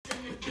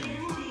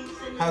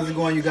How's it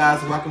going, you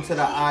guys? Welcome to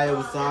the Eye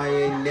of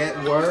Zion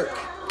Network.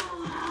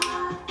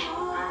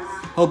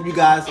 Hope you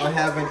guys are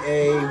having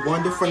a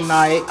wonderful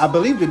night. I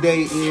believe the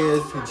day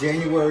is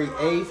January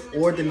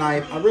 8th or the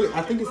 9th.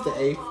 I think it's the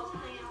 8th.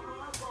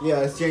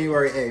 Yeah, it's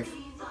January 8th.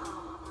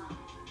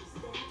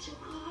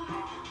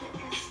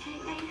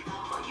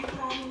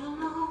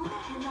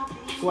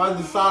 So I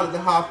decided to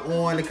hop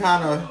on to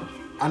kind of,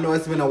 I know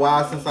it's been a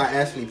while since I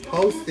actually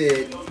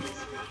posted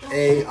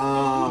a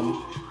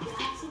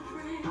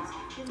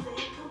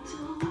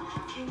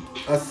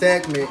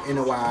segment in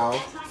a while.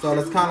 So I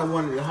just kind of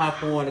wanted to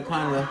hop on to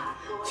kind of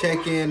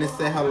check in and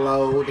say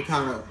hello, to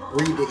kind of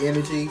read the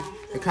energy,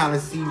 to kind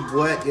of see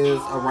what is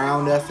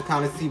around us, to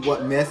kind of see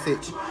what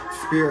message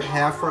Spirit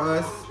have for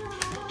us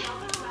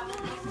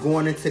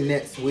going into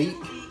next week.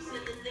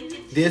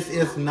 This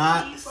is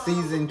not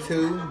season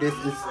 2. This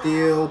is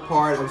still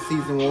part of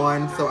season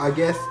 1. So I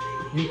guess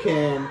you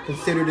can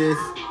consider this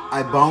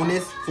a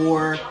bonus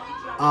for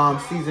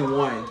season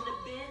 1.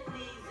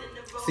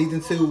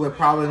 Season 2 will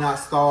probably not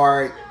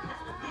start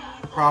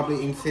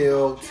probably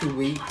until 2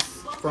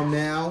 weeks from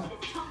now.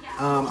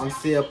 I'm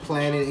still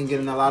planning and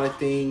getting a lot of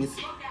things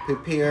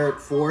prepared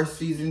for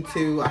season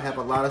 2. I have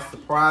a lot of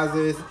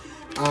surprises.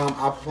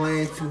 I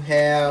plan to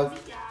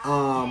have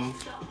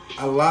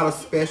a lot of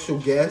special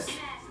guests.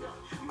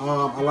 A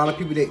lot of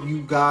people that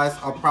you guys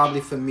are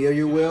probably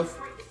familiar with.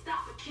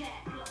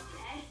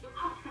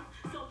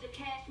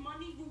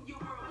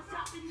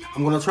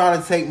 I'm going to try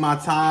to take my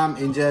time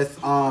and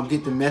just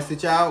get the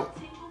message out.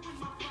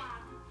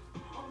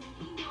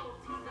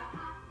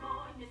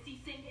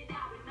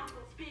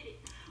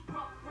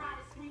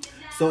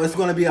 So it's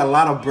going to be a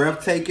lot of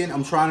breathtaking.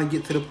 I'm trying to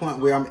get to the point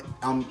where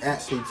I'm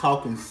actually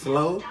talking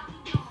slow.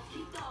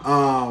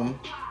 I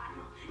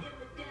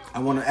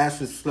want to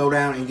actually slow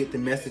down and get the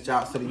message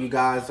out so that you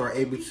guys are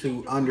able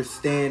to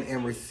understand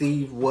and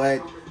receive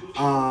what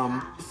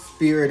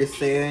Spirit is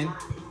saying.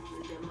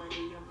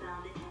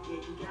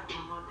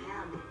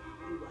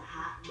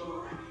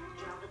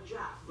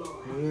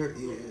 Where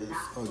is...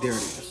 Oh, there it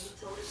is.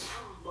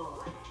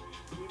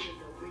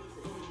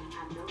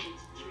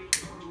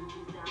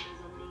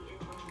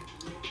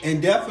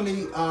 And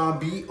definitely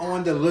be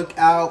on the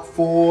lookout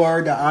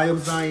for the Eye of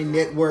Zion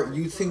Network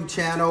YouTube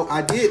channel.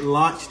 I did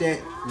launch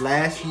that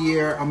last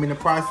year. I'm in the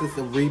process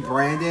of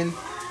rebranding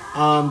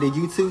the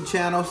YouTube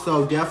channel.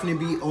 So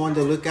definitely be on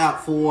the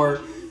lookout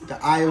for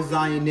the Eye of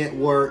Zion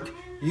Network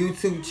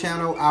YouTube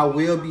channel. I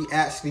will be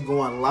actually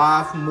going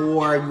live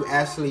more. You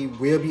actually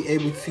will be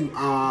able to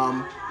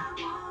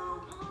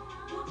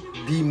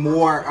be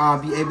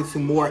able to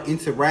more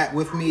interact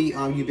with me.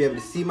 You'll be able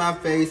to see my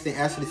face and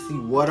actually see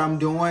what I'm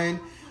doing.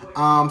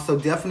 So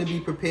definitely be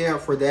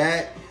prepared for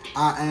that.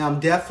 I am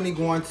definitely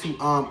going to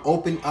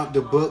open up the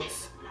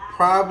books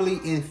probably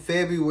in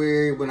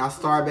February when I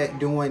start back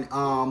doing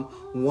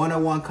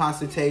one-on-one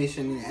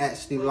consultation and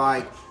actually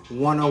like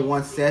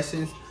one-on-one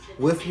sessions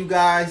with you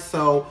guys.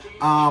 So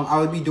I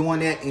will be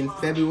doing that in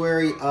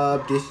February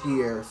of this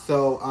year.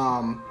 So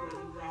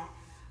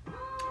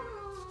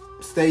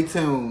stay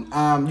tuned.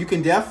 You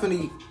can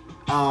definitely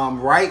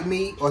write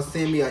me or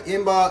send me an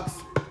inbox,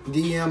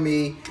 DM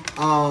me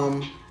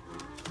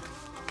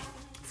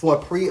for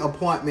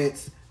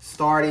pre-appointments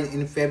starting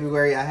in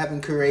February. I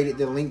haven't created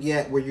the link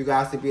yet where you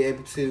guys will be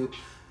able to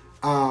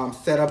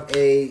set up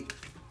a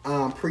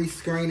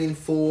pre-screening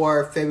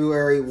for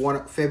February's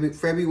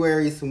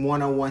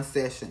one-on-one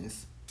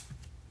sessions.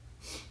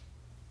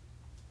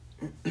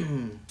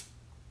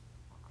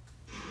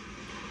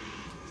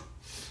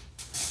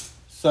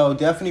 So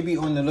definitely be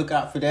on the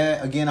lookout for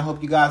that. Again, I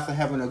hope you guys are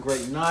having a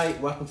great night.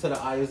 Welcome to the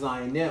Eye of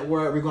Zion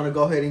Network. We're going to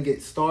go ahead and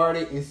get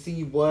started and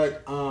see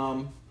what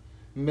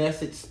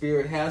message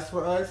Spirit has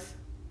for us.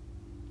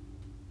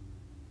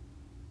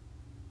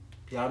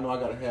 Y'all know I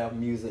gotta have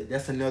music.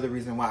 That's another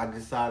reason why I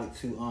decided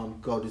to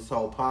go this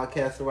whole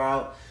podcast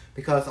route,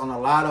 because on a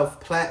lot of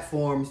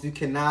platforms you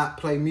cannot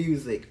play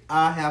music.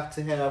 I have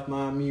to have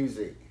my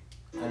music.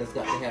 I just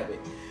got to have it.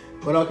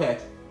 But okay.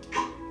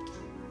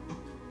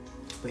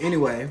 But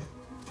anyway,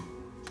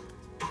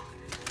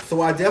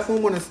 so I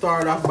definitely want to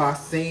start off by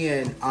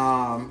saying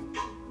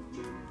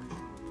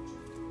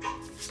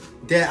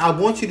that I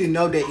want you to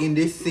know that in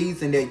this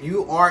season that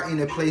you are in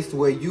a place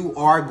where you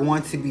are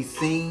going to be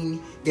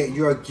seen, that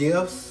your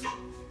gifts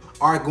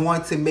are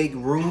going to make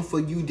room for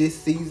you this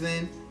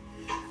season.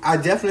 I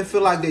definitely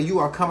feel like that you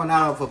are coming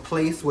out of a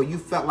place where you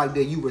felt like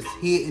that you was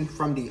hidden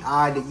from the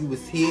eye, that you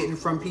was hidden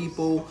from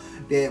people,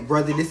 that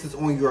whether this is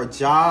on your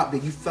job,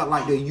 that you felt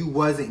like that you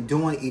wasn't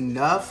doing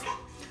enough.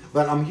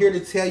 But I'm here to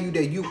tell you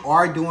that you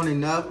are doing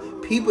enough.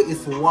 People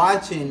is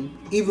watching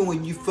even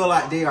when you feel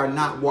like they are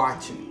not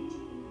watching.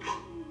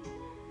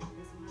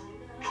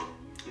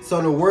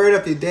 So the word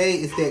of the day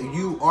is that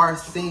you are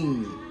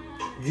seen.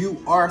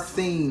 You are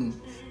seen.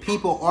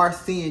 People are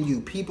seeing you.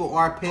 People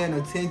are paying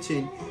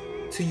attention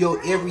to your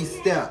every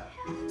step.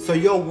 So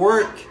your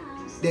work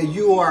that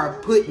you are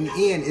putting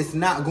in is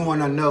not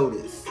going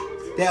unnoticed.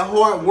 That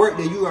hard work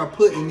that you are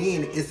putting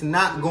in is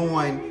not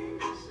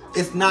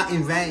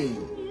in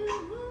vain.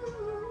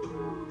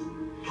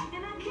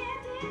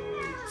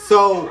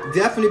 So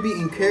definitely be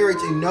encouraged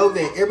and know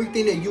that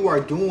everything that you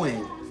are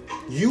doing,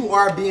 you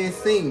are being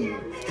seen.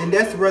 And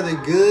that's whether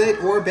good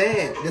or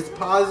bad. That's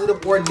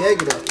positive or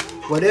negative.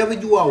 Whatever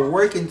you are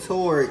working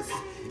towards,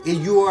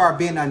 you are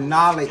being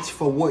acknowledged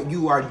for what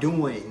you are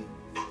doing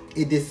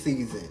in this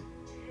season.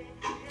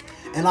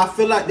 And I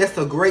feel like that's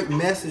a great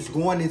message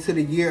going into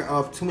the year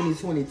of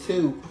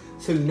 2022,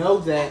 to know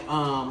that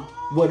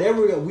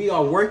whatever that we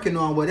are working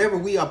on, whatever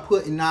we are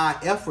putting our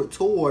effort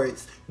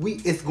towards,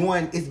 it's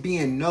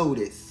being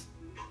noticed.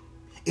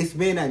 It's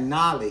being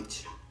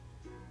acknowledged.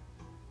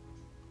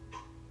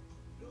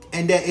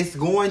 And that it's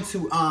going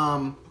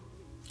to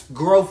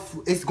grow.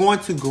 It's going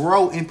to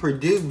grow and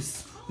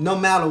produce no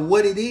matter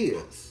what it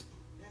is.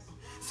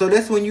 So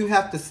that's when you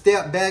have to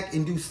step back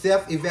and do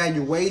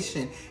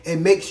self-evaluation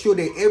and make sure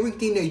that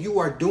everything that you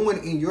are doing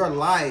in your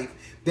life,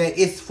 that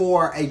it's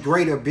for a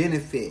greater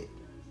benefit.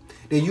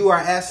 That you are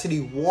actually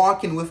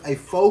walking with a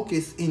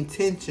focused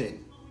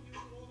intention,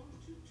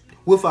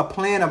 with a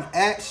plan of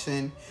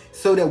action,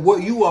 so that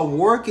what you are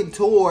working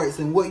towards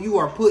and what you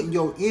are putting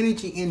your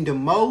energy into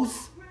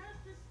most,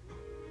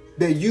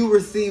 that you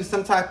receive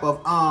some type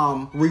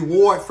of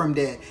reward from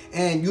that.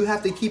 And you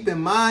have to keep in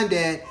mind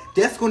that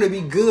that's going to be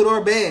good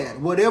or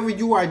bad. Whatever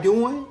you are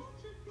doing,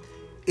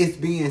 it's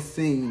being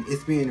seen,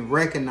 it's being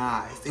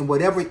recognized. And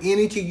whatever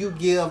energy you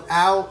give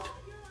out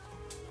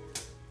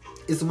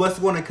is what's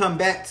going to come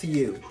back to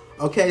you.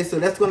 Okay, so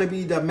that's going to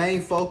be the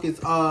main focus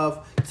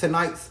of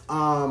tonight's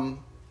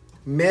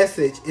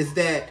message, is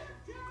that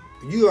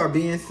you are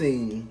being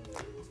seen.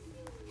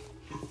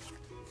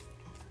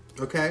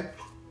 Okay?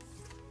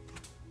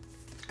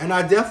 And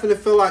I definitely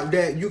feel like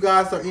that you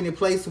guys are in a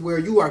place where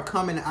you are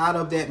coming out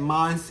of that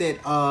mindset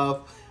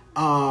of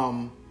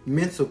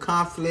mental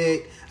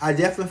conflict. I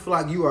definitely feel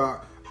like you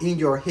are in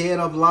your head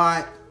a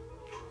lot.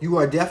 You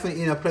are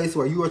definitely in a place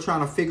where you are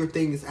trying to figure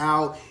things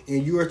out,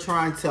 and you are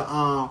trying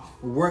to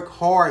work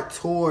hard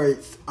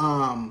towards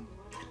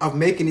of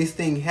making this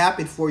thing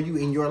happen for you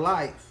in your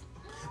life.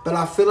 But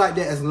I feel like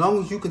that as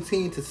long as you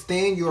continue to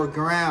stand your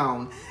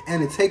ground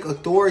and to take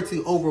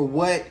authority over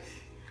what's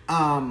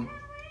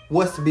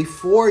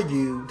before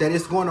you, that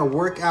it's going to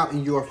work out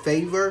in your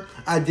favor.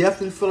 I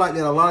definitely feel like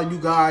that a lot of you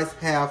guys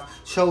have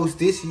chose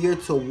this year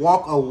to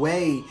walk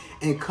away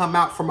and come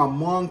out from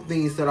among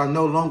things that are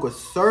no longer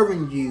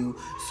serving you,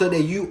 so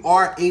that you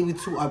are able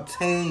to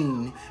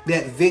obtain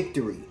that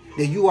victory,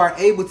 that you are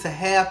able to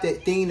have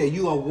that thing that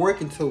you are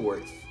working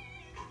towards,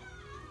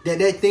 that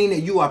thing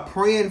that you are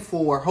praying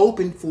for,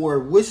 hoping for,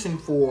 wishing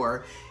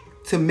for,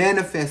 to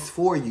manifest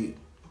for you.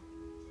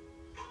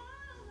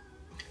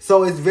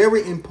 So it's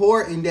very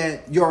important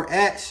that your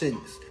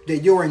actions, that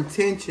your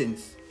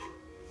intentions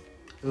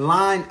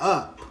line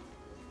up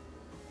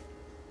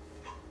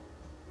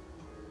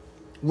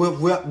with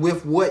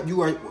what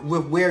you are,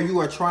 with where you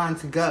are trying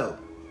to go.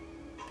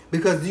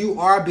 Because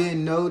you are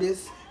being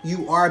noticed,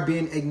 you are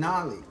being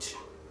acknowledged.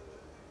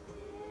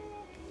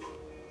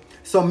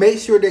 So make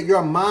sure that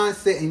your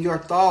mindset and your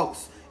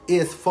thoughts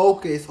is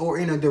focused or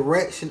in a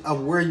direction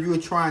of where you're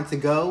trying to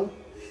go.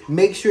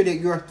 Make sure that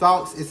your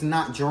thoughts is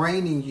not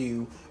draining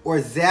you or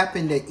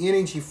zapping the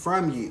energy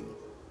from you.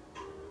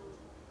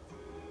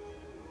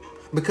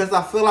 Because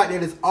I feel like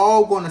that it's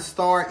all going to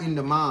start in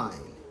the mind.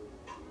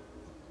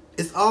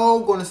 It's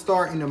all going to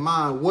start in the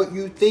mind. What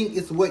you think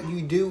is what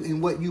you do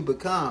and what you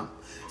become.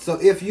 So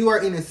if you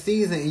are in a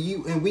season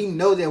and we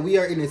know that we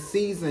are in a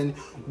season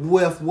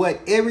with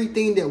what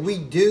everything that we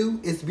do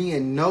is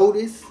being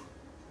noticed,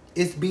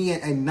 it's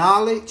being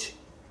acknowledged,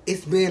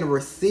 it's being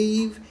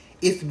received,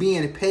 it's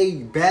being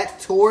paid back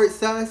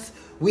towards us,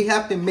 we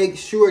have to make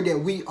sure that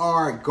we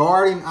are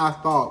guarding our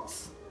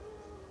thoughts.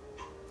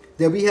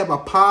 That we have a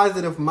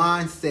positive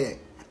mindset,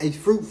 a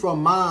fruitful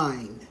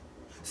mind,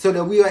 so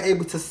that we are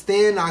able to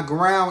stand our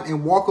ground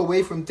and walk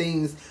away from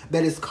things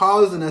that is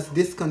causing us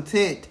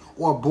discontent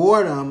or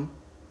boredom,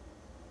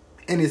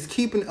 and is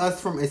keeping us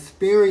from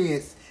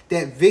experience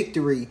that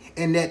victory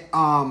and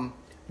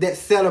that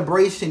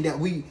celebration that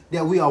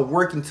we are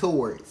working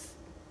towards.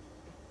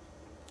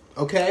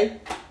 Okay?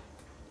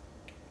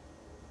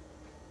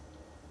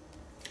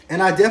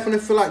 And I definitely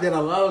feel like that a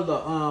lot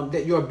of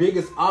that your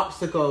biggest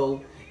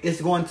obstacle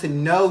is going to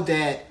know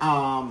that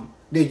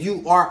that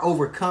you are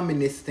overcoming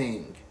this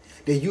thing.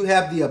 That you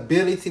have the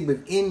ability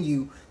within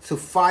you to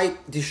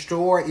fight,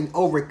 destroy, and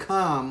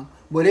overcome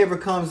whatever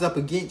comes up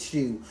against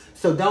you.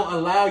 So don't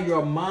allow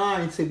your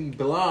mind to be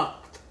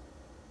blocked,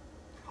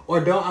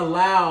 or don't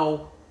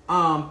allow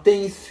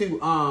things to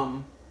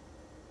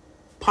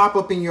pop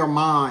up in your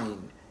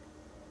mind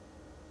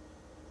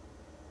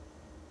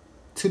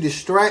to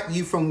distract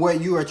you from where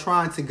you are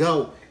trying to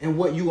go and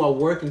what you are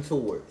working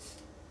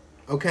towards.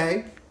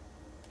 Okay?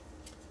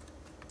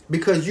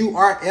 Because you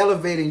are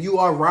elevating, you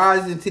are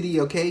rising to the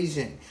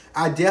occasion.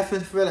 I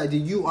definitely feel like that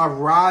you are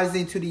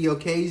rising to the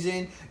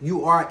occasion.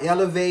 You are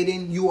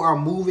elevating. You are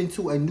moving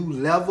to a new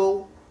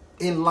level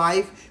in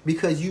life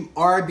because you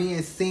are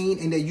being seen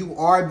and that you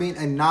are being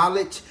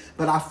acknowledged.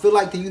 But I feel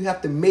like that you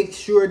have to make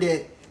sure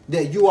that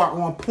that you are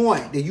on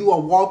point, that you are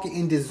walking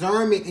in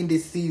discernment in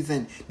this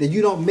season, that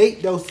you don't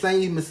make those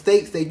same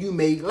mistakes that you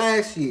made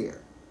last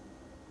year.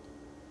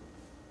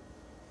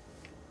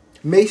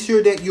 Make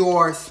sure that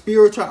your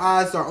spiritual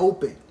eyes are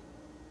open.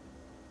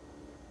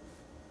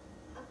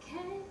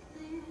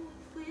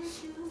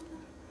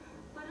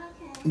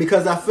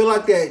 Because I feel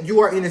like that you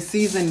are in a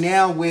season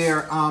now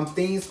where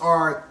things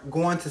are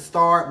going to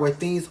start, where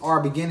things are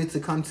beginning to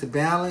come to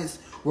balance,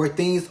 where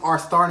things are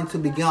starting to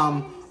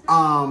become,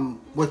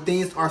 where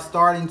things are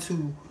starting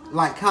to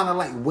like kind of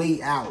like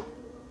weigh out.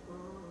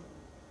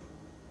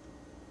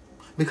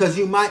 Because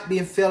you might be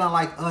feeling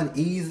like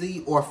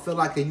uneasy, or feel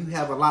like that you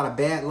have a lot of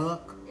bad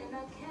luck,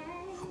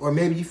 or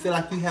maybe you feel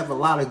like you have a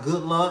lot of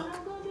good luck.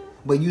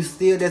 But you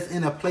still just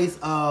in a place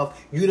of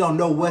you don't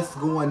know what's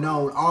going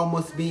on,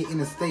 almost being in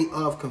a state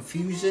of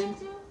confusion,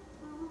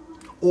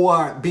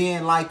 or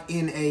being like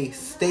in a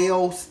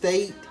stale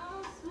state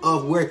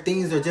of where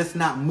things are just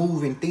not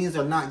moving, things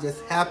are not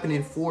just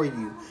happening for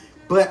you.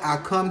 But I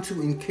come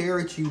to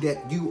encourage you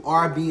that you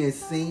are being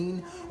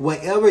seen.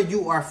 Whatever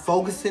you are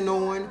focusing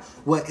on,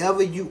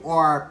 whatever you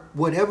are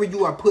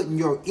putting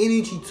your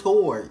energy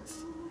towards,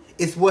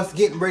 is what's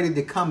getting ready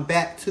to come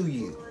back to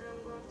you.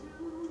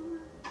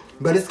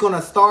 But it's going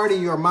to start in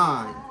your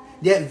mind.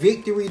 That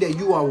victory that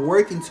you are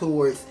working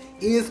towards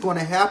is going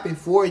to happen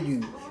for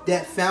you.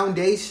 That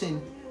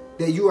foundation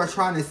that you are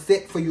trying to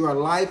set for your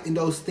life, and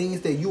those things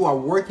that you are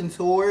working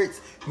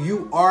towards,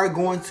 you are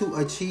going to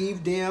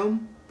achieve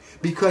them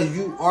because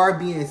you are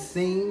being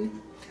seen.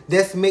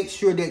 Let's make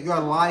sure that your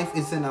life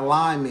is in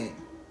alignment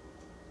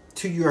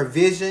to your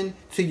vision,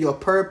 to your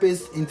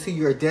purpose, and to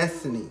your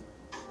destiny.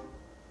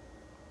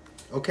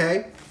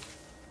 Okay?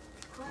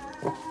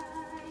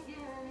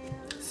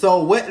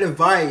 So what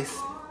advice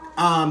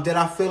that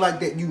I feel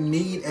like that you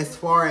need as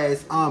far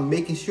as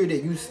making sure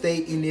that you stay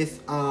in this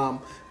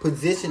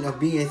position of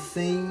being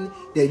seen,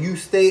 that you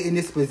stay in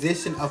this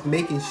position of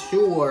making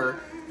sure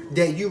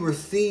that you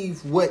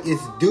receive what is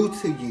due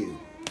to you.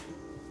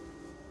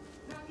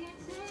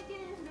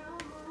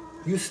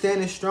 You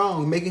standing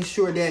strong, making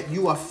sure that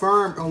you are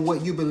firm on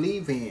what you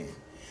believe in.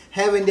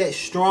 Having that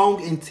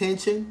strong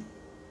intention,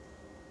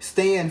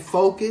 staying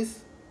focused,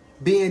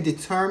 being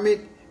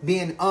determined,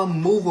 being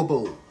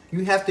unmovable.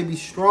 You have to be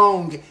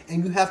strong,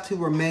 and you have to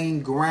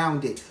remain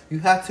grounded. You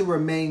have to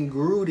remain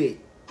rooted.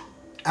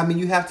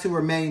 You have to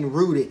remain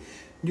rooted.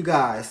 You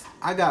guys,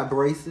 I got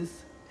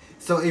braces.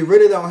 So it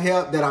really don't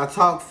help that I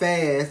talk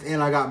fast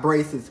and I got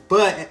braces.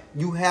 But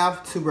you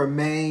have to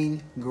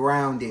remain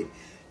grounded.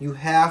 You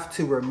have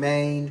to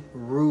remain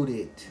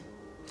rooted.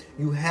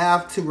 You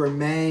have to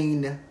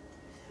remain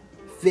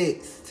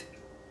fixed.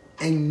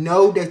 And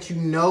know that you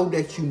know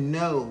that you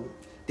know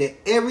that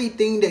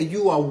everything that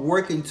you are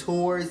working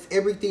towards,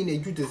 everything that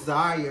you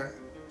desire,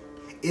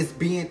 is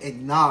being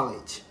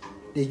acknowledged.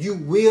 That you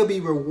will be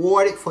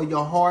rewarded for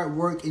your hard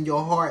work and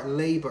your hard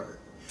labor.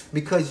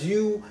 Because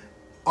you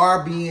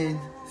are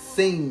being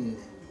seen.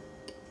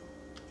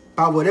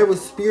 By whatever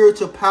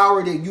spiritual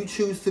power that you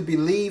choose to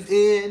believe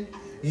in,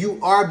 you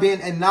are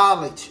being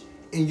acknowledged.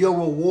 And your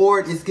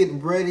reward is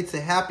getting ready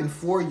to happen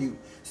for you.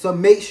 So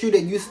make sure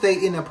that you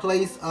stay in a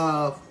place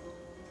of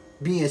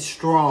being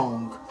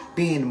strong,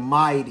 being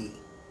mighty.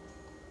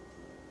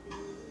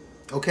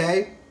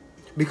 Okay?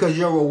 Because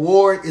your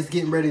reward is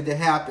getting ready to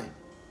happen.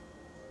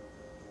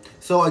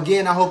 So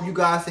again, I hope you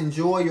guys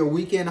enjoy your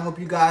weekend. I hope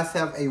you guys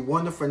have a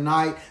wonderful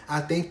night. I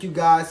thank you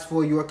guys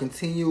for your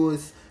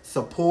continuous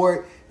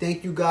support.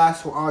 Thank you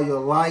guys for all your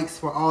likes,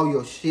 for all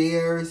your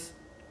shares.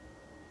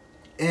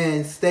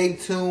 And stay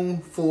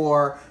tuned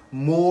for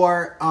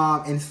more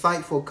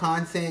insightful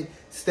content.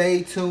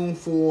 Stay tuned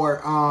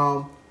for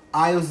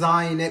Eye of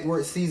Zion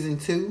Network Season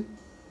 2.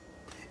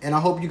 And I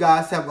hope you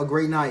guys have a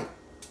great night.